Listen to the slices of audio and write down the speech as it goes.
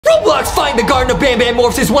Playing the Garten of Banban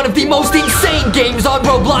Morphs is one of the most insane games on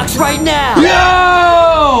Roblox right now.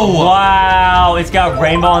 Yo! Wow, it's got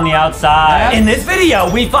rainbow on the outside. In this video,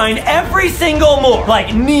 we find every single morph,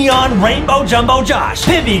 like Neon Rainbow Jumbo Josh,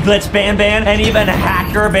 Pibby Glitch Banban, and even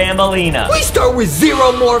Hacker Bambalina. We start with 0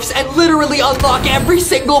 morphs and literally unlock every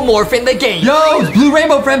single morph in the game. Yo, it's Blue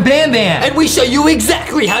Rainbow friend Banban. And we show you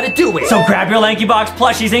exactly how to do it. So grab your LankyBox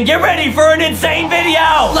plushies and get ready for an insane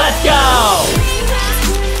video. Let's go!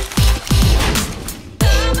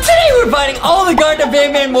 Today we're finding all the Garten of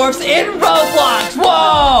Banban morphs in Roblox.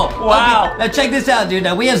 Whoa! Wow. Okay, now check this out, dude.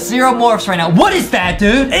 Now we have 0 morphs right now. What is that,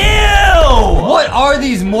 dude? Ew! What are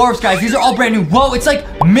these morphs, guys? These are all brand new. Whoa, it's like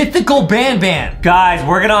mythical Banban. Guys,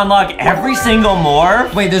 we're gonna unlock every single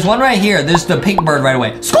morph. Wait, there's one right here. There's the pink bird right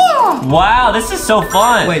away. Squaw! Wow, this is so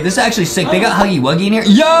fun. Wait, this is actually sick. They got Huggy Wuggy in here.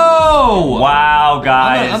 Yo! Wow,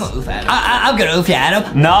 guys. I'm gonna oof at him. I'm gonna oof you at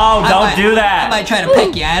him. No, don't do that. I might try to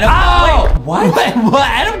peck you at him. Oh! Wait, what? What?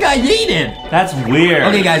 Adam got yeeted. That's weird.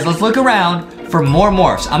 Okay, guys, let's look around for more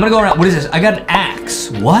morphs. I'm gonna go around. What is this? I got an axe.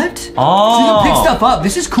 What? Oh. So you can pick stuff up.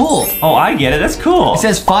 This is cool. Oh, I get it. That's cool. It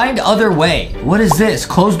says find other way. What is this?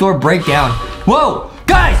 Closed door breakdown. Whoa!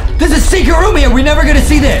 Guys, there's a secret room here. We're never gonna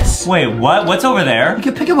see this. Wait, what? What's over there? You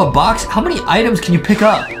can pick up a box. How many items can you pick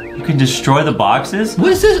up? You can destroy the boxes?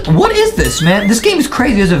 What is this? What is this, man? This game is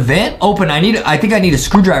crazy. There's a vent open. I think I need a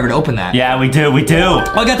screwdriver to open that. Yeah, we do. Oh,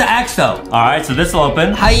 I got the axe though. All right, so this will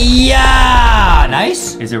open. Hiya!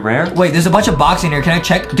 Nice. Is it rare? Wait, there's a bunch of boxes in here. Can I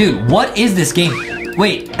check? Dude, what is this game?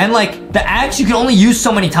 Wait, and like the axe you can only use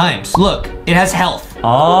so many times. Look, it has health.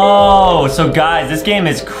 Oh, so guys, this game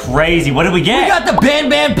is crazy. What did we get? We got the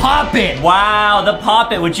Banban Poppet. Wow, the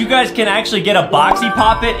Poppet, which you guys can actually get a boxy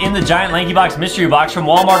Poppet in the giant LankyBox mystery box from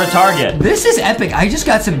Walmart or Target. This is epic. I just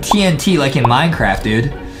got some TNT like in Minecraft,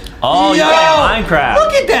 dude. Oh, you got Minecraft.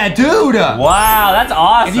 Look at that, dude. Wow, that's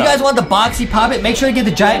awesome. If you guys want the boxy Poppet, make sure to get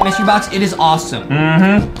the giant mystery box. It is awesome.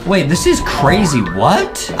 Wait, this is crazy.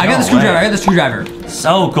 What? I got the screwdriver. I got the screwdriver.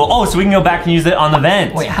 So cool. Oh, so we can go back and use it on the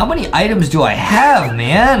vent. Wait, how many items do I have,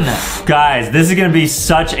 man? Guys, this is gonna be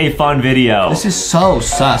such a fun video. This is so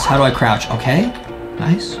sus. How do I crouch? Okay.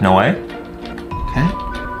 Nice. No way. Okay.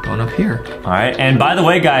 Going up here. All right, and by the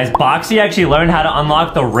way, guys, Boxy actually learned how to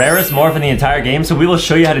unlock the rarest morph in the entire game, so we will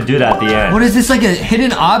show you how to do that at the end. What is this, like a hidden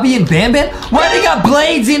obby in Banban? Why they got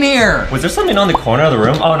blades in here? Was there something on the corner of the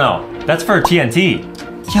room? Oh no, that's for TNT.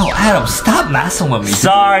 Yo, Adam, stop messing with me.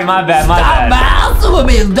 Sorry, my bad, my bad. Stop messing with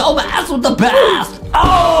me. Don't mess with the best.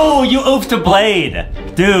 Oh, you oofed a blade.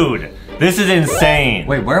 Dude, this is insane.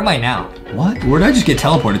 Wait, where am I now? What? Where did I just get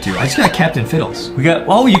teleported to? I just got Captain Fiddles. We got,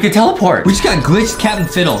 oh, you could teleport. We just got glitched Captain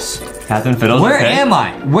Fiddles. Captain Fiddles, Where am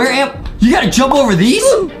I? You gotta jump over these?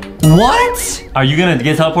 What? Are you gonna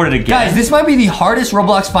get teleported again? Guys, this might be the hardest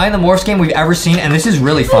Roblox Find the Morphs game we've ever seen, and this is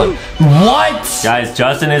really fun. What? Guys,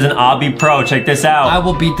 Justin is an obby pro. Check this out. I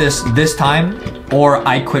will beat this time, or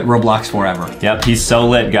I quit Roblox forever. Yep, he's so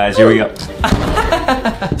lit, guys. Here we go.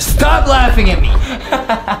 Stop laughing at me.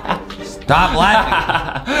 Stop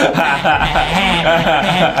laughing.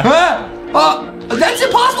 Oh, that's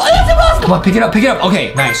impossible. That's impossible. Come on, pick it up, pick it up.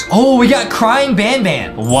 Okay, nice. Oh, we got crying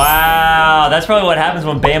Banban. Wow, that's probably what happens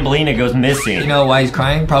when Bambalina goes missing. You know why he's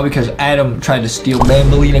crying? Probably because Adam tried to steal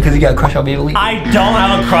Bambalina because he got a crush on Bambalina. I don't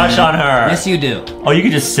have a crush on her. Yes, you do. Oh, you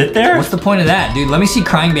can just sit there? What's the point of that, dude? Let me see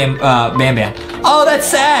crying Banban. Oh, that's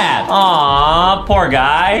sad. Aw, poor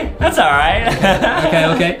guy. That's all right.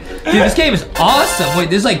 Okay. Dude, this game is awesome. Wait,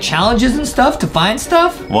 there's like challenges and stuff to find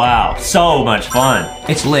stuff? Wow, so much fun.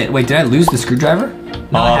 It's lit. Wait, did I lose the screwdriver?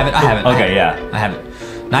 No, I have it. Okay, yeah. I have it.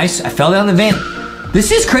 Nice, I fell down the vent.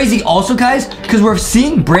 This is crazy also, guys, because we're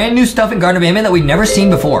seeing brand new stuff in Garten of Banban that we've never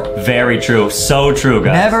seen before. Very true. So true,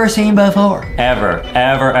 guys. Never seen before. Ever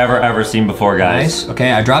seen before, guys. Nice.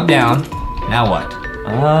 Okay, I dropped down. Now what?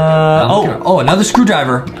 Oh, another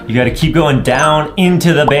screwdriver. You gotta keep going down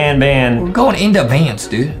into the Banban. We're going into vans,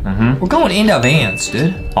 dude. We're going into vans,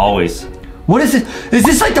 dude. Always. What is it? Is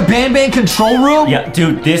this like the Banban control room? Yeah,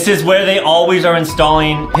 dude, this is where they always are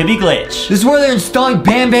installing Pibby Glitch. This is where they're installing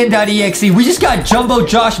Banban.exe. We just got Jumbo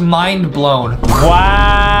Josh mind blown.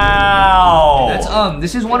 Wow. That's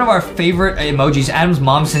this is one of our favorite emojis. Adam's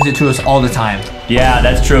mom sends it to us all the time. Yeah,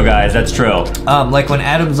 that's true, guys. That's true. Like when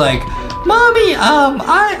Adam's like, Mommy,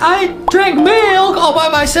 I drank milk all by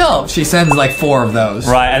myself. She sends like 4 of those.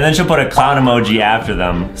 Right, and then she'll put a clown emoji after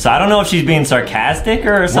them. So I don't know if she's being sarcastic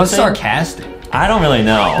or something. What's sarcastic? I don't really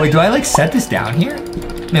know. Wait, do I like set this down here?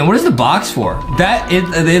 Man, what is the box for?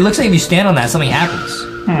 It looks like if you stand on that, something happens.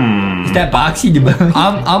 Is that boxy?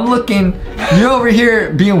 I'm looking, you're over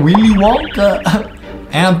here being Willy Wonka,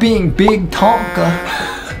 and I'm being Big Tonka.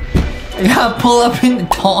 Yeah, pull up in the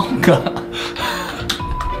Tonka.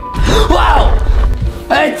 Wow!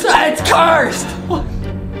 It's cursed!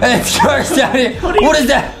 It's cursed down here. What is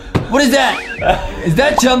that? What is that? Is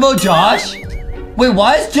that Jumbo Josh? Wait,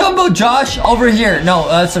 why is Jumbo Josh over here? No,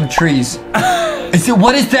 that's some trees.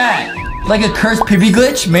 What is that? Like a cursed Pibby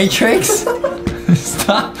glitch? Matrix?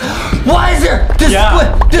 Stop. Why is there the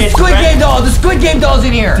Squid Game doll? The Squid Game doll's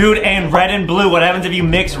in here. Dude, and red and blue. What happens if you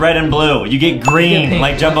mix red and blue? You get green,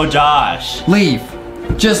 like Jumbo Josh. Leave.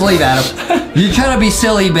 Just leave, Adam. You're trying to be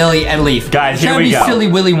silly Billy and leave. Guys, here we go. Trying to be silly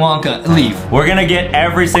Willy Wonka. Leave. We're gonna get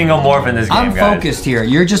every single morph in this game, guys. I'm focused here.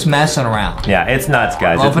 You're just messing around. Yeah, it's nuts,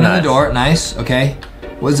 guys. Opening the door. Nice. Okay.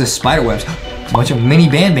 What is this? Spider webs. It's a bunch of mini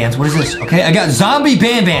Banbans. What is this? Okay, I got zombie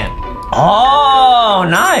Banban. Oh,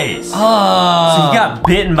 nice. Oh. So you got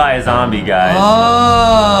bitten by a zombie, guys.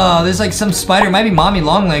 Oh, there's like some spider. Might be mommy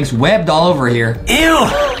long legs webbed all over here. Ew.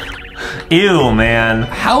 Ew, man.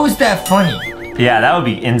 How is that funny? Yeah, that would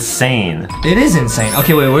be insane. It is insane.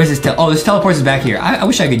 Okay, wait, where's this? This teleports is back here. I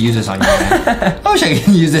wish I could use this on you, man. I wish I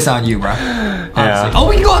could use this on you, bro. Honestly. Yeah. Oh,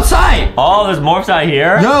 we can go outside. Oh, there's morphs out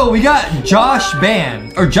here? No, we got Josh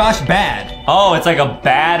Ban, or Josh Bad. Oh, it's like a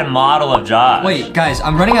bad model of Josh. Wait, guys,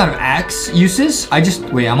 I'm running out of axe uses.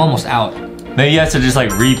 Wait, I'm almost out. Maybe you have to just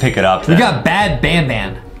like re-pick it up then. We got Bad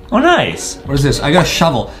Banban. Oh, nice. What is this? I got a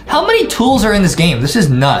shovel. How many tools are in this game? This is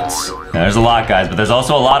nuts. Yeah, there's a lot, guys, but there's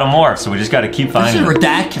also a lot of morphs, so we just got to keep finding them. This is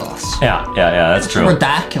ridiculous. Yeah, that's true.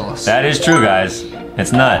 Ridiculous. That is true, guys.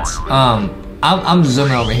 It's nuts. I'm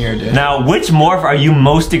zooming over here, dude. Now, which morph are you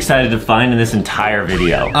most excited to find in this entire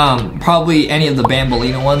video? Probably any of the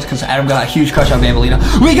Bambolina ones, because Adam got a huge crush on Bambolina.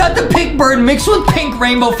 We got the pink bird mixed with pink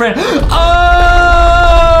rainbow friend.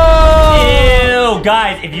 Oh! Ew,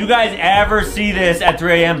 guys, if you guys ever see this at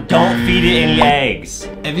 3 a.m., don't feed it any eggs.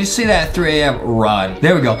 If you see that at 3 a.m., run.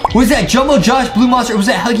 There we go. Was that Jumbo Josh Blue Monster? Or was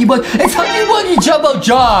that Huggy Wuggy? It's Huggy Wuggy Jumbo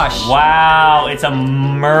Josh. Wow, it's a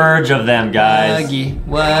merge of them, guys. Huggy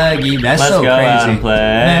Wuggy. That's so Let's go crazy. out and play.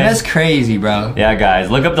 Man, that's crazy, bro. Yeah,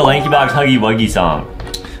 guys, look up the LankyBox Huggy Wuggy song.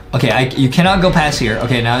 Okay, you cannot go past here.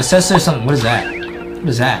 Okay, now it says there's something. What is that? What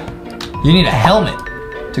is that? You need a helmet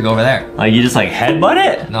to go over there. Like you just like headbutt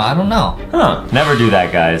it? No, I don't know. Huh, never do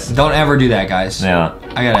that, guys. Don't ever do that, guys. Yeah.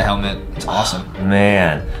 I got a helmet. It's awesome.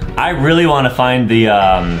 Man, I really want to find the,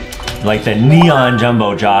 like the neon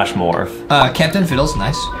Jumbo Josh morph. Captain Fiddle's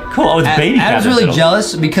nice. Cool, oh, it's baby Captain Adam's really Fiddle.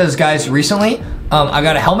 jealous because, guys, recently, I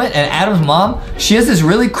got a helmet and Adam's mom, she has this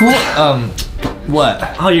really cool, what?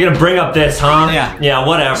 Oh, you're gonna bring up this, huh? Yeah. Yeah,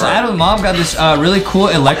 whatever. So Adam's mom got this really cool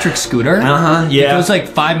electric scooter. Uh-huh, yeah. It goes like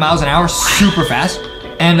 5 miles an hour, super fast.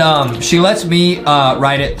 And she lets me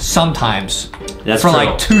ride it sometimes. That's for true.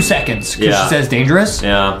 like 2 seconds because Yeah. she says dangerous.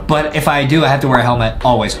 Yeah. But if I do, I have to wear a helmet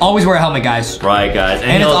always. Always wear a helmet, guys. Right, guys.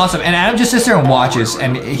 And it's awesome. And Adam just sits there and watches,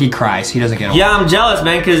 and he cries. He doesn't get over it. Yeah, I'm jealous,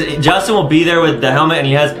 man, because Justin will be there with the helmet, and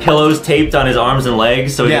he has pillows taped on his arms and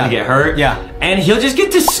legs so he doesn't get hurt. Yeah. And he'll just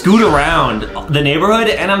get to scoot around the neighborhood,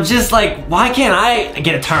 and I'm just like, why can't I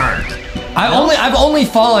get a turn? I've only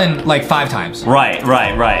fallen like 5 times. Right.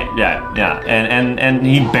 Yeah. And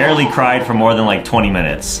he barely cried for more than like 20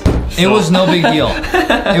 minutes. It was no big deal.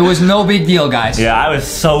 It was no big deal, guys. Yeah, I was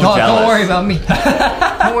so jealous. Don't worry about me.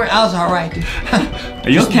 Don't worry, I was alright, dude. Are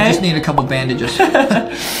you okay? Just need a couple bandages.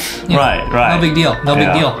 Right. No big deal. No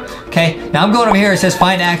big deal. Okay, now I'm going over here. It says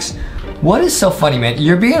find axe. What is so funny, man?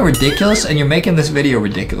 You're being ridiculous, and you're making this video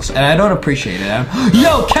ridiculous, and I don't appreciate it, Adam.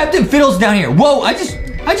 Yo, Captain Fiddle's down here. Whoa, I just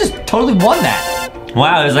totally won that.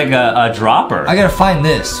 Wow, it's like a dropper. I gotta find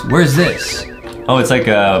this. Where's this? Oh, it's like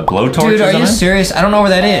a blowtorch or something? Dude, are you serious? I don't know where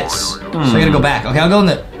that is. So I gotta go back. Okay, I'll go in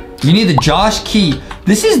the... You need the Josh key.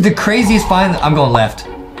 This is the craziest find. I'm going left.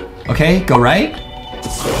 Okay, go right.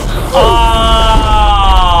 Oh!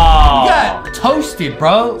 You got toasted,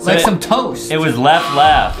 bro. So like some toast. It was left.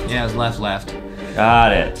 Yeah, it was left.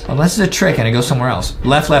 Got it. Unless it's a trick and it goes somewhere else.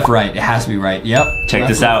 Left, right. It has to be right. Yep. Check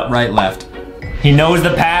this out. Right, left. He knows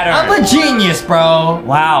the pattern. I'm a genius, bro.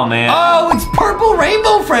 Wow, man. Oh, it's Purple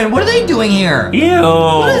Rainbow Friend. What are they doing here? Ew.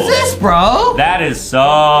 What is this, bro? That is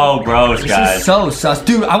so gross, guys. This is so sus.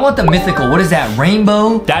 Dude, I want the mythical. What is that?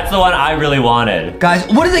 Rainbow? That's the one I really wanted. Guys,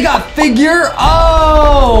 what do they got? Figure?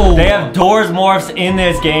 Oh! They have doors morphs in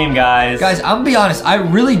this game, guys. Guys, I'm gonna be honest. I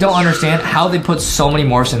really don't understand how they put so many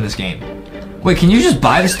morphs in this game. Wait, can you just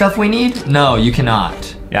buy the stuff we need? No, you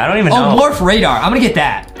cannot. Yeah, I don't even know. Oh, morph radar. I'm gonna get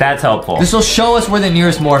that. That's helpful. This will show us where the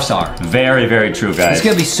nearest morphs are. Very, very true, guys. It's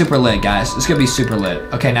gonna be super lit, guys. It's gonna be super lit.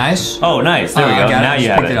 Okay, nice. Oh, nice. There we go. Now you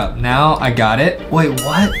have it. Up. Now I got it. Wait,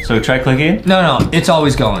 what? So try clicking? No, it's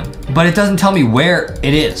always going. But it doesn't tell me where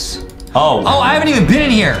it is. Oh. Oh, I haven't even been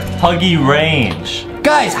in here. Huggy range.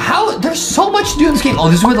 Guys, how? There's so much to do in this game. Oh,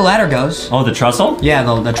 this is where the ladder goes. Oh, the trestle? Yeah,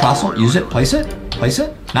 the trestle. Use it. Place it. Place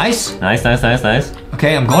it. Nice. Nice, nice, nice, nice.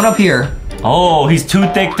 Okay, I'm going up here. Oh, he's too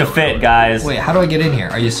thick to fit, guys. Wait, how do I get in here?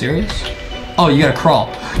 Are you serious? Oh, you gotta crawl.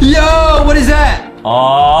 Yo, what is that?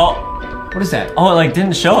 Oh. What is that? Oh, it like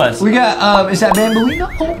didn't show us. We got, is that Bambolina?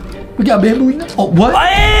 Oh, we got Bambolina. Oh, what? Ew!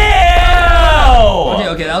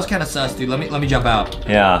 Okay, that was kind of sus, dude. Let me jump out.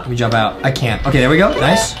 Yeah. Let me jump out. I can't. Okay, there we go.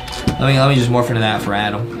 Nice. Let me just morph into that for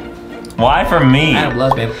Adam. Why for me? Adam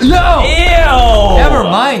loves Bambolina. No! Ew! Never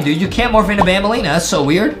mind, dude. You can't morph into Bambolina. That's so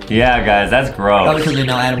weird. Yeah, guys, that's gross. Probably because they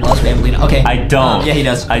know Adam loves Bambolina. Okay. I don't. Yeah, he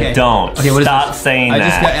does. Okay. I don't. Okay, what is Stop this? saying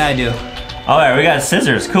that. I do. All right, we got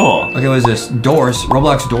scissors. Cool. Okay, what is this? Doors.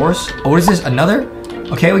 Roblox doors. Oh, what is this? Another?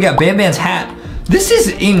 Okay, we got Banban's hat. This is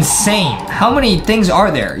insane. How many things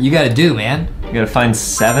are there you gotta do, man? You gotta find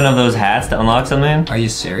 7 of those hats to unlock something? Are you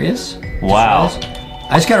serious? Wow.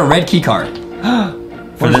 I just got a red key card.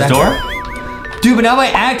 For this door? Dude, but now my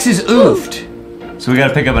axe is oofed. So we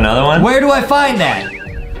gotta pick up another one? Where do I find that?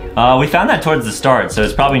 We found that towards the start, so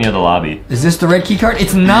it's probably near the lobby. Is this the red key card?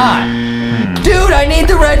 It's not. Dude, I need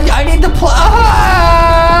the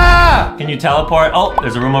ah! Can you teleport? Oh,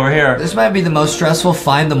 there's a room over here. This might be the most stressful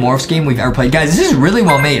Find the Morphs game we've ever played. Guys, this is really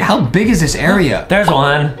well made. How big is this area? There's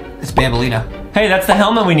one. It's Bambolina. Hey, that's the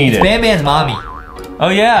helmet we needed. It's Banban's mommy. Oh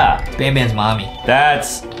yeah. It's Banban's mommy.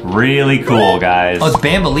 That's really cool, guys. Oh, it's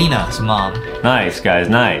Bambolina's mom. Nice, guys,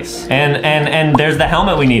 nice. And there's the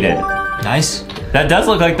helmet we needed. Nice. That does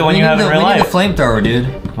look like the one you have in real life. We need the flamethrower,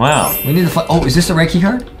 dude. Wow. We need the oh, is this a red key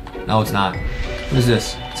card? No, it's not. What is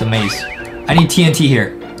this? It's a maze. I need TNT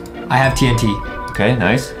here. I have TNT. Okay,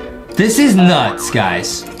 nice. This is nuts,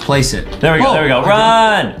 guys. Place it. There we go, there we go.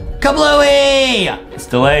 Run! Kablooey! It's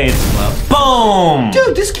delayed. Boom!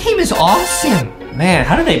 Dude, this game is awesome. Man,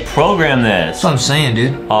 how did they program this? That's what I'm saying,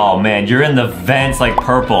 dude. Oh man, you're in the vents like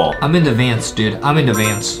purple. I'm into Vance, dude. I'm into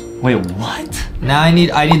Vance. Wait, what? Now I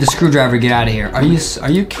need the screwdriver to get out of here. Are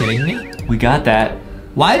you kidding me? We got that.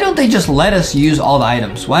 Why don't they just let us use all the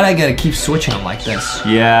items? Why do I gotta keep switching them like this?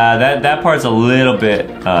 Yeah, that part's a little bit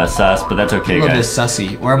sus, but that's okay, guys. A little bit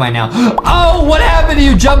sussy. Where am I now? Oh, what happened to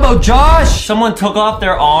you, Jumbo Josh? Someone took off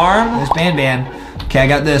their arm? There's Banban. Okay, I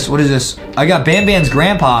got this. What is this? I got Banban's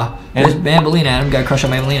grandpa. There's Bambolina. Adam got a crush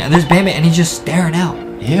on Bambolina. And there's Banban, and he's just staring out.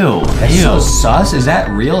 Ew. That's so sus. Is that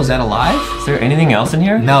real? Is that alive? Is there anything else in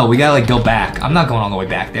here? No, we gotta like go back. I'm not going all the way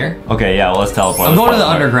back there. Okay, yeah, well, let's teleport. I'm going to the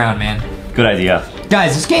underground, man. Good idea.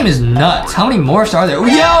 Guys, this game is nuts. How many morphs are there?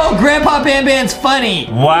 Yo, Grandpa Banban's funny.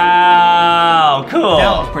 Wow, cool.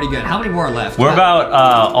 That was pretty good. How many more are left? We're about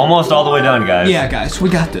almost all the way done, guys. Yeah, guys, we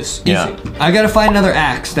got this. Easy. Yeah. I gotta find another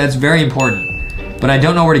axe. That's very important. But I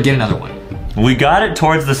don't know where to get another one. We got it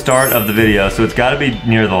towards the start of the video, so it's gotta be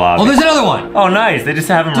near the lobby. Oh, there's another one. Oh, nice. They just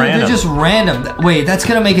have them random. They're just random. Wait, that's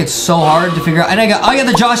gonna make it so hard to figure out. And I got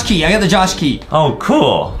the Josh key. I got the Josh key. Oh,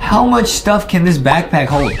 cool. How much stuff can this backpack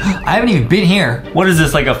hold? I haven't even been here. What is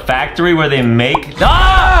this, like a factory where they make...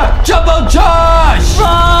 Ah! Jumbo Josh!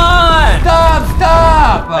 Run!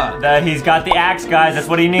 Stop! He's got the axe, guys. That's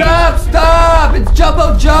what he needs. Stop! It's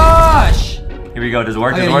Jumbo Josh! Here we go. Does it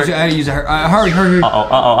work? Does it I work? gotta use it. Hurry.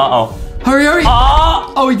 Uh-oh. Hurry.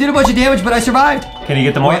 Oh! Oh, he did a bunch of damage, but I survived. Can you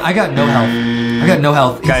get the morph? Wait, I got no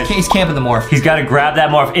health. Guys, he's camping the morph. He's got to grab that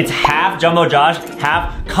morph. It's half Jumbo Josh,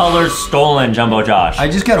 half colors stolen Jumbo Josh. I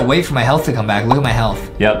just gotta wait for my health to come back. Look at my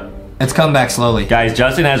health. Yep. It's come back slowly. Guys,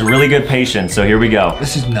 Justin has really good patience, so here we go.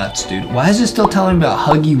 This is nuts, dude. Why is it still telling me about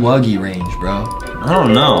Huggy Wuggy range, bro? I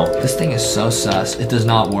don't know. This thing is so sus. It does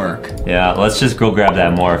not work. Yeah, let's just go grab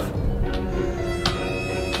that morph.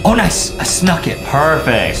 Oh, nice. I snuck it.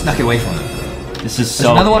 Perfect. Snuck it away from him. This is so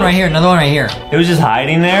There's another one right here. Another one right here. It was just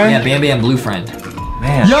hiding there? Yeah, Banban Blue Friend.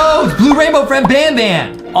 Man. Yo, it's Blue Rainbow Friend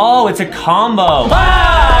Banban. Oh, it's a combo.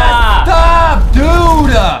 Ah! Stop,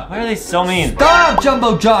 dude. Why are they so mean? Stop,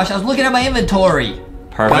 Jumbo Josh. I was looking at my inventory.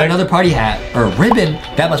 Perfect. Got another party hat. Or ribbon.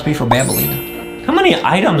 That must be for Bambolina. How many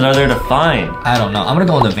items are there to find? I don't know. I'm gonna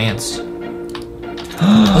go in the Vance.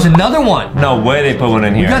 There's another one. No way they put one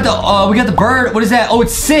in here. We got the bird. What is that? Oh,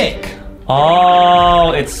 it's sick.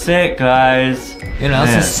 Oh, it's sick, guys. You know,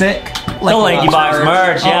 this is sick. The LankyBox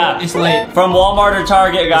merch, yeah. Oh, it's late. From Walmart or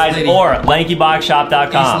Target, guys, or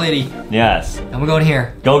LankyBoxShop.com. It's lady. Yes. And we're going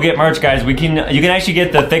here. Go get merch, guys. You can actually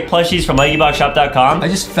get the thick plushies from LankyBoxShop.com. I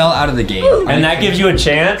just fell out of the game. And that gives you a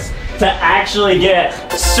chance to actually get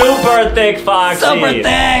super thick Foxy. Super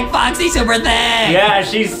thick, Foxy, super thick. Yeah,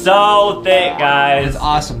 she's so thick, guys. It's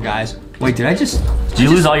awesome, guys. Wait, did I just Did you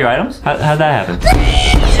lose all your items? How'd that happen?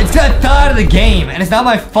 It's got out of the game, and it's not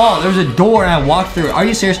my fault. There was a door, and I walked through it. Are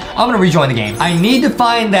you serious? I'm gonna rejoin the game. I need to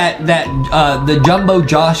find the Jumbo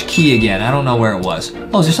Josh key again. I don't know where it was.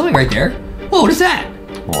 Oh, is there something right there? Whoa, what is that?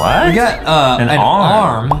 What? We got an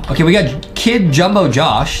arm. Okay, we got Kid Jumbo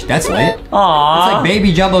Josh. That's lit. Aww. It's like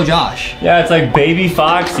Baby Jumbo Josh. Yeah, it's like Baby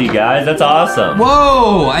Foxy, guys. That's awesome.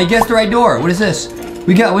 Whoa, I guessed the right door. What is this?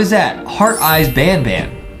 We got, what is that? Heart Eyes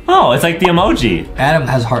Banban. Oh, it's like the emoji. Adam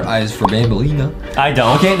has heart eyes for Bambolina. I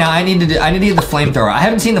don't. Okay, now I need to get the flamethrower. I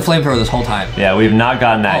haven't seen the flamethrower this whole time. Yeah, we've not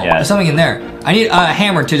gotten that yet. There's something in there. I need a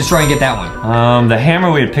hammer to destroy and get that one. The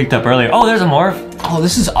hammer we had picked up earlier. Oh, there's a morph. Oh,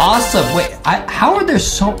 this is awesome. Wait, how are there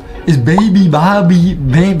so... Is Baby Bobby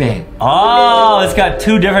Banban. Oh, it's got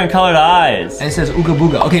 2 different colored eyes. And it says Ooga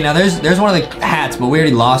Booga. Okay, now there's one of the hats, but we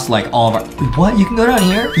already lost like all of our... What? You can go down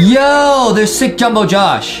here? Yo, there's Sick Jumbo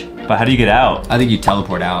Josh. But how do you get out? I think you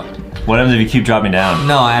teleport out. What happens if you keep dropping down?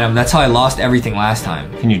 No, Adam, that's how I lost everything last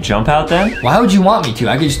time. Can you jump out then? Why would you want me to?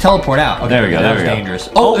 I could just teleport out. Okay, there we go, that was dangerous.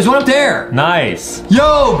 Oh, there's one up there. Nice.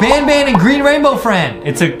 Yo, Banban and Green Rainbow Friend.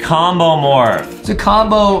 It's a combo morph. It's a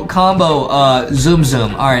combo,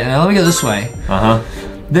 zoom. All right, now let me go this way. Uh-huh.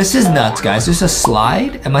 This is nuts, guys. There's a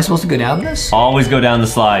slide. Am I supposed to go down this? Always go down the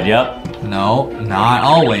slide, yep. No, not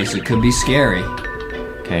always. It could be scary.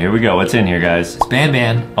 Okay, here we go. What's in here, guys? It's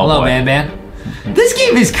Banban. Oh, hello, boy. Banban. This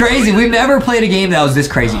game is crazy. We've never played a game that was this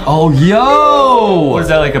crazy. Oh, yo! What is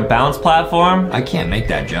that, like a bounce platform? I can't make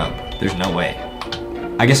that jump. There's no way.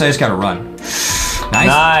 I guess I just gotta run. Nice.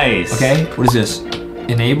 Nice. Okay, what is this?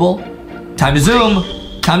 Enable. Time to zoom.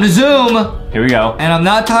 Time to zoom. Here we go. And I'm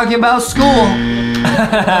not talking about school.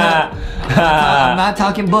 I'm not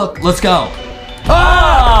talking book. Let's go.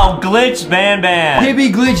 Oh, glitch Banban. Pibby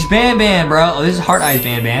glitch Banban, bro. Oh, this is Heart Eyes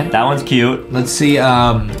Banban. That one's cute. Let's see.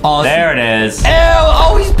 Oh, there it is. Ew!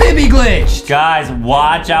 Oh, he's Pibby glitched. Guys,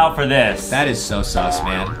 watch out for this. That is so sus,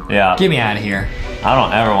 man. Yeah. Get me out of here. I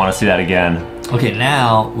don't ever want to see that again. Okay,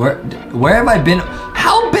 now where have I been?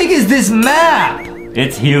 How big is this map?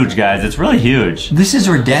 It's huge, guys. It's really huge. This is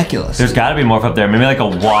ridiculous. There's got to be morph up there. Maybe like a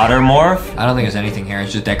water morph. I don't think there's anything here.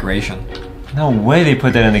 It's just decoration. No way they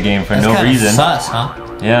put that in the game for That's no reason. Sus, huh?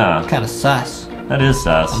 Yeah. Kind of sus. That is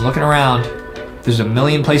sus. I'm looking around. There's a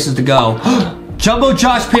million places to go. Jumbo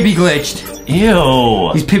Josh Pibby glitched.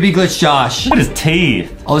 Ew. He's Pibby glitched Josh. Look at his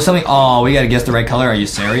teeth. Oh, there's something. Oh, we gotta guess the right color. Are you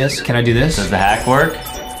serious? Can I do this? Does the hack work?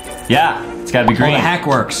 Yeah. It's got to be green. Oh, the hack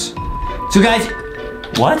works. So guys,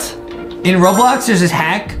 What? in Roblox, there's this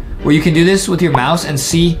hack where you can do this with your mouse and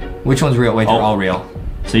see which one's real. Wait, they're all real.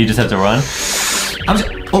 So you just have to run?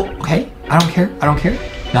 Oh, okay. I don't care. I don't care.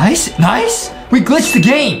 Nice, nice. We glitched the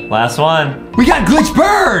game. Last one. We got glitch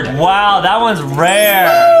bird. Wow, that one's rare.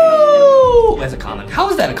 Woo! That's a common. How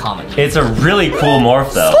is that a common? It's a really cool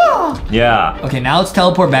morph though. Yeah. Okay, now let's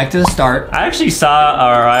teleport back to the start. I actually saw,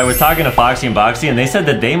 or I was talking to Foxy and Boxy, and they said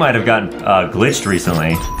that they might have gotten glitched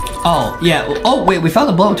recently. Oh, yeah. Oh, wait, we found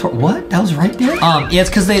the blowtorch. What? That was right there? Yeah,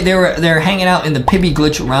 it's because they're hanging out in the Pibby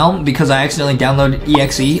glitch realm because I accidentally downloaded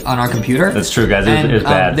EXE on our computer. That's true, guys. And, it was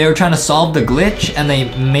bad. They were trying to solve the glitch, and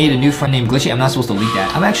they made a new friend named Glitchy. I'm not supposed to leak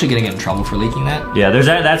that. I'm actually gonna get in trouble for leaking that. Yeah, that's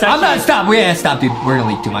actually... I'm not, stop, stop, dude. We're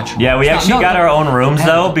gonna leak too much. Yeah, we Stop. actually got our own rooms,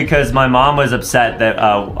 though, because my mom was upset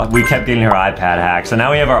that we kept getting her iPad hacked. So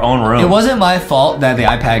now we have our own room. It wasn't my fault that the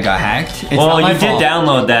iPad got hacked. It's well, not my you fault. did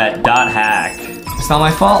download that .hack. It's not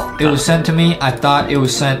my fault. It was sent to me. I thought it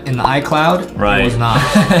was sent in the iCloud. Right. It was not.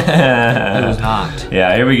 It was not.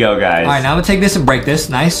 Yeah, here we go, guys. All right, now I'm gonna take this and break this.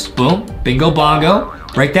 Nice. Boom. Bingo bongo.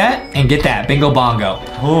 Break that and get that. Bingo bongo.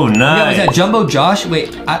 Oh, nice. Was that Jumbo Josh?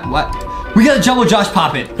 Wait, what? We got a Jumbo Josh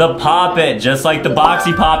Poppet. The Poppet, just like the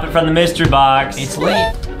Boxy Poppet from the mystery box. It's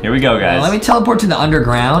late. Here we go, guys. Now, let me teleport to the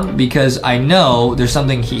underground because I know there's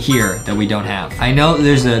something here that we don't have. I know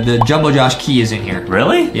there's the Jumbo Josh key is in here.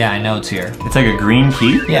 Really? Yeah, I know it's here. It's like a green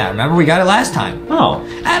key? Yeah, remember we got it last time. Oh.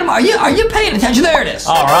 Adam, are you paying attention? There it is.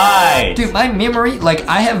 All right. Dude, my memory, like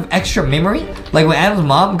I have extra memory. Like when Adam's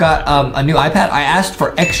mom got a new iPad, I asked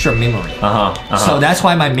for extra memory. So that's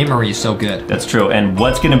why my memory is so good. That's true. And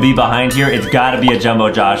what's gonna be behind here? It's gotta be a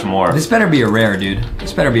Jumbo Josh morph. This better be a rare, dude.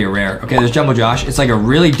 This better be a rare. Okay, there's Jumbo Josh. It's like a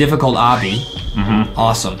really difficult obby.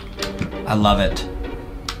 Awesome. I love it.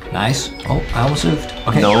 Nice. Oh, I almost moved.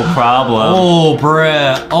 Okay. No problem. Oh,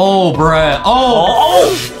 bruh. Oh, bruh.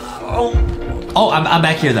 Oh, I'm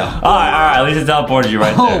back here though. All right. At least it teleported you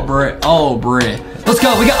right there. Oh, bruh. Let's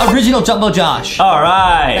go. We got original Jumbo Josh. All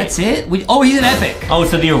right. That's it? He's an epic. Oh,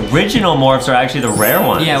 so the original morphs are actually the rare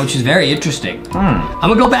ones. Yeah, which is very interesting. I'm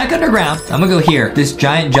gonna go back underground. I'm gonna go here. This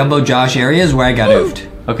giant Jumbo Josh area is where I got oofed.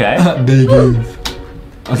 Okay. Big oof.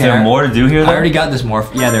 Is there more to do here, though? I already got this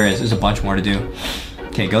morph. Yeah, there is. There's a bunch more to do.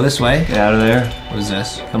 Okay, go this way. Get out of there. What is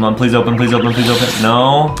this? Come on, please open, please open, please open.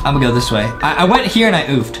 No. I'm gonna go this way. I went here and I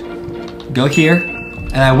oofed. Go here.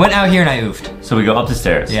 And I went out here and I oofed. So we go up the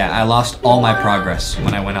stairs. Yeah, I lost all my progress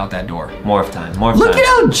when I went out that door. Morph time, morph time. Look at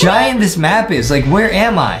how giant this map is. Like, where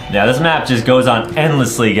am I? Yeah, this map just goes on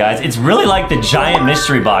endlessly, guys. It's really like the giant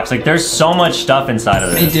mystery box. Like, there's so much stuff inside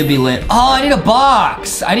of this. It did be lit. Oh, I need a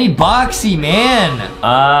box. I need boxy, man.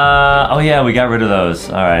 Oh yeah, we got rid of those.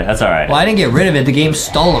 All right, that's all right. Well, I didn't get rid of it. The game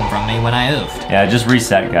stole them from me when I oofed. Yeah, just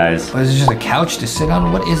reset, guys. What, is it just a couch to sit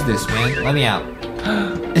on? What is this, man? Let me out.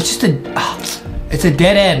 It's just a... it's a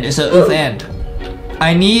dead end. It's a oof end.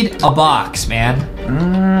 I need a box, man.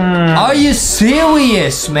 Are you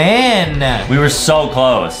serious, man? We were so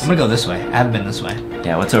close. I'm gonna go this way. I haven't been this way.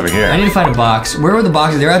 Yeah, what's over here? I need to find a box. Where were the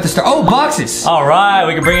boxes? They were at the start. Oh, boxes! All right,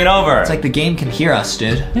 we can bring it over. It's like the game can hear us,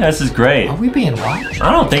 dude. Yeah, this is great. Are we being watched?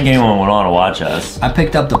 I don't think anyone would want to watch us. I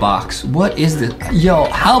picked up the box. What is this? Yo,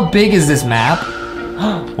 how big is this map?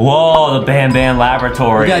 Whoa, the Banban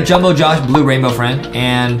Laboratory. We got Jumbo Josh, Blue Rainbow Friend,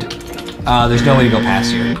 and there's no way to go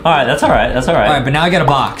past here. All right, that's all right. That's all right. All right, but now I got a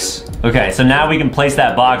box. Okay, so now we can place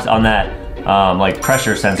that box on that like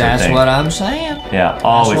pressure sensor That's thing. what I'm saying. Yeah,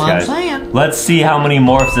 always, what guys. I'm saying. Let's see how many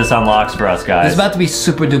morphs this unlocks for us, guys. It's about to be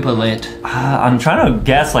super duper lit. I'm trying to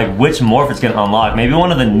guess like which morph it's gonna unlock. Maybe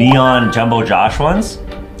one of the neon Jumbo Josh ones.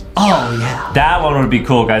 Oh yeah. That one would be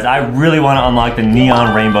cool, guys. I really want to unlock the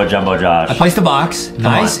neon rainbow Jumbo Josh. I placed the box.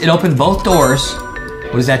 Nice. It opened both doors.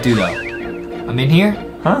 What does that do though? I'm in here.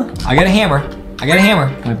 Huh? I got a hammer. I got a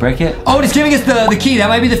hammer. Can we break it? Oh, it's giving us the key. That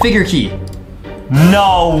might be the figure key.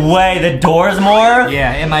 No way. The door's more?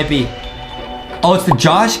 Yeah, it might be. Oh, it's the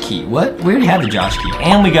Josh key. What? We already had the Josh key.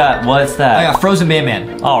 And we got, what's that? I got Frozen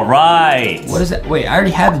Banban. All right. What is that? Wait, I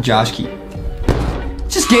already had the Josh key. It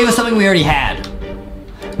just gave us something we already had.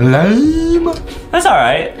 Lame. That's all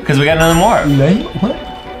right, because we got another morph. Lame? What?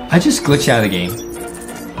 I just glitched out of the game.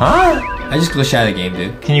 Huh? I just glitched out of the game,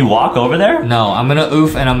 dude. Can you walk over there? No, I'm gonna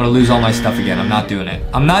oof and I'm gonna lose all my stuff again. I'm not doing it.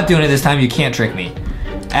 I'm not doing it this time. You can't trick me.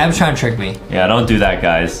 Adam's trying to trick me. Yeah, don't do that,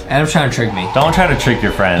 guys. Adam's trying to trick me. Don't try to trick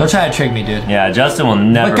your friends. Don't try to trick me, dude. Yeah, Justin will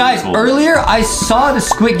never. But guys, be fooled. earlier I saw the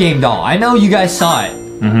Squid Game doll. I know you guys saw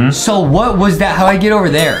it. So what was that? How I get over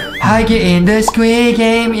there? How I get in the Squid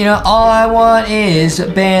Game? You know, all I want is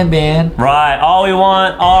Banban. Right, all we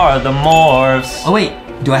want are the morphs. Oh wait,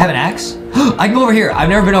 do I have an axe? I can go over here. I've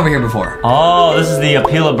never been over here before. Oh, this is the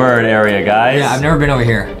Appeal-a-Bird area, guys. Yeah, I've never been over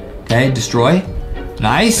here. Okay, destroy.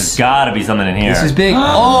 Nice. There's gotta be something in here. This is big.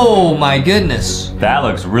 Oh my goodness. That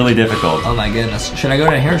looks really difficult. Oh my goodness. Should I go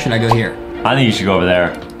down here or should I go here? I think you should go over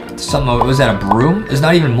there. Something, was that a broom? It's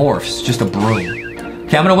not even morphs, it's just a broom.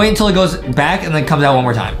 Okay, I'm gonna wait until it goes back and then comes out one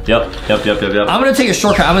more time. Yep. I'm gonna take a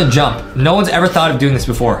shortcut, I'm gonna jump. No one's ever thought of doing this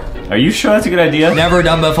before. Are you sure that's a good idea? Never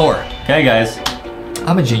done before. Okay, guys.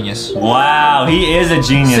 I'm a genius. Wow, he is a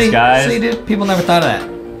genius, guys. See, dude, people never thought of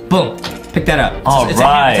that. Boom, pick that up. It's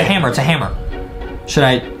a hammer, it's a hammer. Can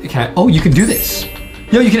I, oh, you can do this.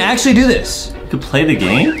 Yo, you can actually do this. You could play the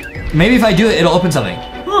game? Maybe if I do it, it'll open something.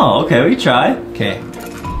 Oh, okay, we can try. Okay.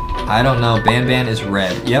 I don't know, Banban is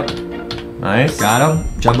red. Yep. Nice. Got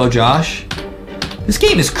him. Jumbo Josh. This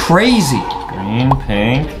game is crazy. Green,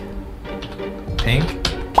 pink. Pink.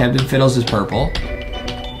 Captain Fiddles is purple.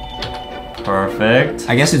 Perfect.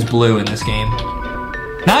 I guess it's blue in this game.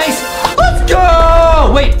 Nice! Let's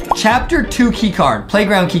go! Wait, chapter 2 key card.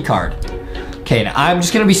 Playground key card. Okay, now I'm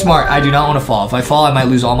just gonna be smart. I do not want to fall. If I fall, I might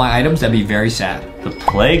lose all my items. That'd be very sad. The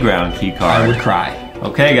playground key card. I would cry.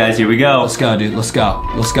 Okay, guys, here we go. Let's go, dude. Let's go.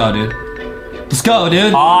 Let's go, dude. Let's go,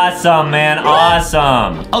 dude. Awesome, man.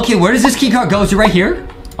 Awesome. Okay, where does this key card go? Is it right here?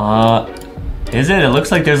 Is it? It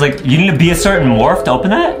looks like there's like, you need to be a certain morph to open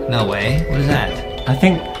that? No way. What is that? I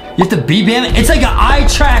think. You have to be Banban? It's like an eye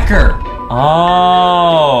tracker.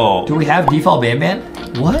 Oh. Do we have default Banban?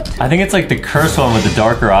 What? I think it's like the cursed one with the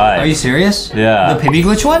darker eyes. Are you serious? Yeah. The Pibby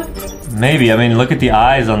glitch one? Maybe. I mean, look at the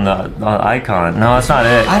eyes on the icon. No, that's not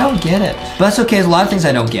it. I don't get it. But that's okay. There's a lot of things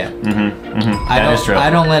I don't get. That is true. I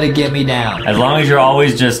don't let it get me down. As long as you're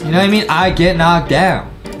always just. You know what I mean? I get knocked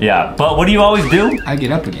down. Yeah. But what do you always do? I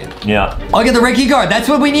get up again. Yeah. Oh, I get the red key card. That's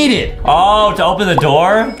what we needed. Oh, to open the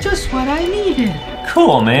door? Just what I needed.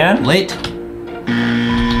 Cool, man. Late.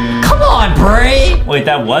 Come on, Bray. Wait,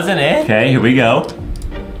 that wasn't it? Okay, here we go.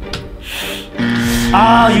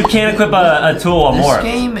 Oh, you can't equip a tool or more. This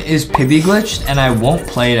game is Pibby glitched, and I won't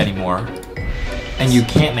play it anymore. And you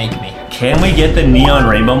can't make me. Can we get the neon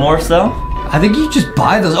rainbow morphs though? I think you just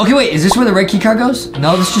buy those. Okay, wait, is this where the red key card goes?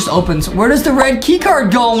 No, this just opens. Where does the red key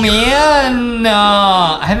card go, man?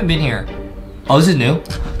 I haven't been here. Oh, this is new.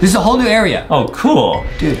 This is a whole new area. Oh, cool.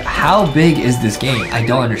 Dude, how big is this game? I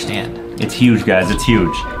don't understand. It's huge, guys. It's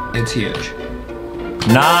huge. It's huge.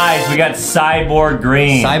 Nice. We got Cyborg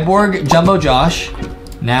Green. Cyborg Jumbo Josh.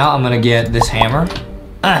 Now I'm gonna get this hammer.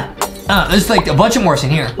 There's like a bunch of morphs in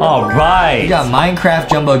here. All right. We got Minecraft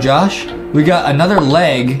Jumbo Josh. We got another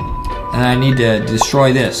leg, and I need to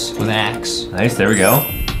destroy this with an axe. Nice. There we go.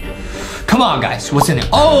 Come on, guys. What's in it?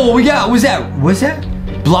 Oh, we got. What's that?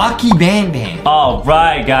 Blocky Banban. All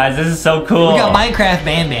right, guys. This is so cool. We got Minecraft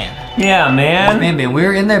Banban. Yeah, man. Banban. We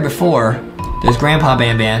were in there before. There's Grandpa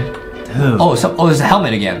Banban. Dude. Oh, there's a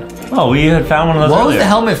helmet again. Oh, we had found one of those What earlier. was the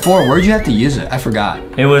helmet for? Where'd you have to use it? I forgot.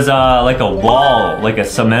 It was like a wall, like a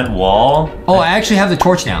cement wall. Oh, I actually have the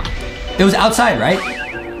torch now. It was outside, right?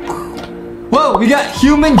 Whoa, we got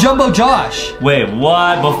human Jumbo Josh. Wait,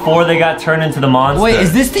 what? Before they got turned into the monster. Wait,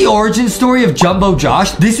 is this the origin story of Jumbo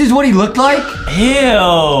Josh? This is what he looked like? Ew.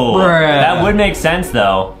 Bruh. That would make sense,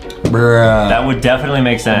 though. Bruh. That would definitely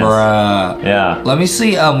make sense. Bruh. Yeah. Let me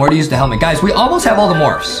see where to use the helmet. Guys, we almost have all the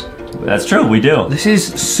morphs. That's true, we do. This is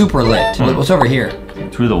super lit. What's over here?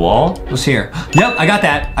 Through the wall? What's here? Yep, I got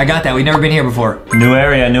that. We've never been here before. New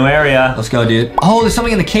area, new area. Let's go, dude. Oh, there's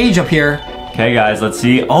something in the cage up here. Okay, guys, let's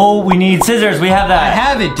see. Oh, we need scissors. We have I that.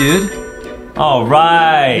 have it, dude. All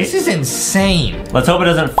right. This is insane. Let's hope it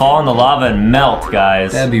doesn't fall in the lava and melt,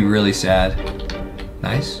 guys. That'd be really sad.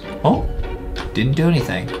 Nice. Oh, Didn't do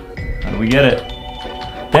anything. how do we get it?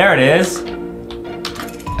 There it is.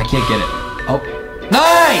 I can't get it. Oh.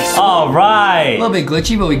 Nice! All A right. little bit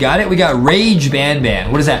glitchy, but we got it. We got Rage Banban.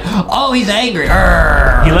 What is that? Oh, he's angry.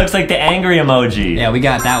 Arrgh. He looks like the angry emoji. Yeah, we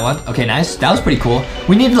got that one. Okay, nice. That was pretty cool.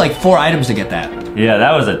 We needed like 4 items to get that. Yeah,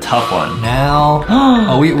 that was a tough one. Now,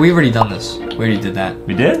 oh, we've already done this. We already did that.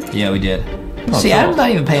 We did? Yeah, we did. Oh, See, cool. Adam's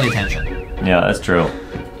not even paying attention. Yeah, that's true.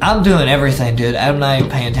 I'm doing everything, dude. Adam's not even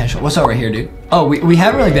paying attention. What's over here, dude? Oh, we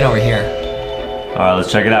haven't really been over here. All right, let's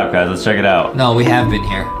check it out, guys. Let's check it out. No, we have been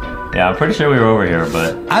here. Yeah, I'm pretty sure we were over here,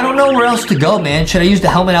 but... I don't know where else to go, man. Should I use the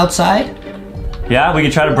helmet outside? Yeah, we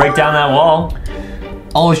could try to break down that wall.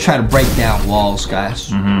 Always try to break down walls, guys.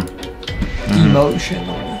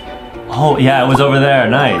 Emotional. Oh, yeah, it was over there.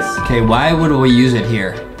 Nice. Okay, why would we use it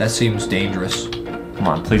here? That seems dangerous. Come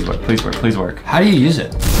on, please work, please work, please work. How do you use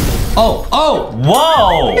it? Oh!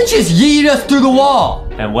 Whoa! It just yeeted us through the wall.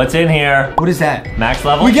 And what's in here? What is that? Max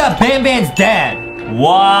level? We got Banban's dad.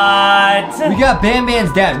 What? We got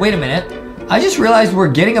Banban's dad. Wait a minute. I just realized we're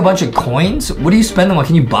getting a bunch of coins. What do you spend them on?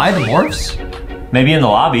 Can you buy the morphs? Maybe in the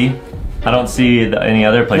lobby. I don't see any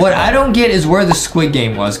other place. What I don't get is where the Squid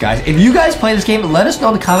Game was, guys. If you guys play this game, let us know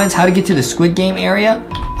in the comments how to get to the Squid Game area.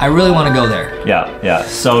 I really want to go there. Yeah,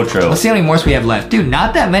 so true. Let's see how many morphs we have left. Dude,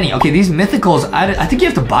 not that many. Okay, these mythicals, I think you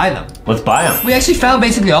have to buy them. Let's buy them. We actually found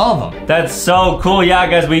basically all of them. That's so cool. Yeah,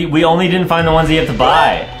 guys, we only didn't find the ones that you have to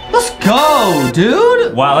buy. Let's go,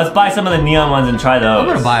 dude. Wow, let's buy some of the neon ones and try those. I'm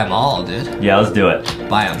gonna buy them all, dude. Yeah, let's do it.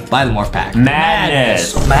 Buy them. Buy the morph pack.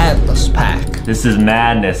 Madness. Madness pack. This is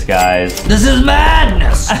madness, guys. This is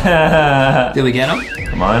madness. Did we get them?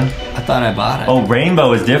 Come on. I thought I bought it. Oh,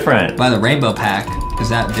 rainbow is different. Buy the rainbow pack. Is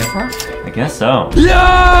that different? I guess so. Yo!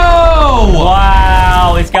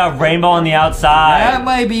 Wow, it's got rainbow on the outside. That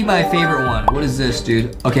might be my favorite one. What is this,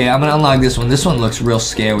 dude? Okay, I'm gonna unlock this one. This one looks real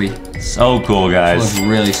scary. So cool, It guys. looks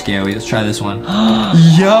really scary. Let's try this one.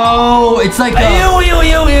 Yo! It's like Ew.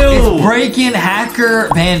 it's breaking hacker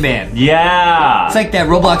Banban. Yeah. It's like that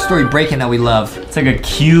Roblox story breaking that we love. It's like a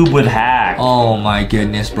cube with hack. Oh my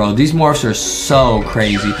goodness, bro. These morphs are so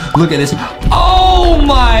crazy. Look at this. Oh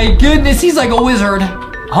my goodness, he's like a wizard.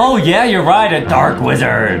 Oh, yeah, you're right. A dark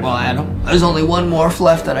wizard. Well, Adam, there's only one morph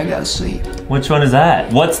left that I gotta see. Which one is that?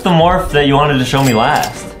 What's the morph that you wanted to show me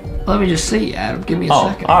last? Let me just see, Adam. Give me a Oh,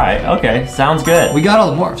 second. all right. Okay, sounds good. We got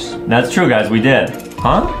all the morphs. That's true, guys. We did.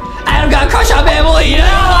 Huh? Adam got a crush on Bamboozle. Oh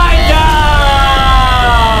my God!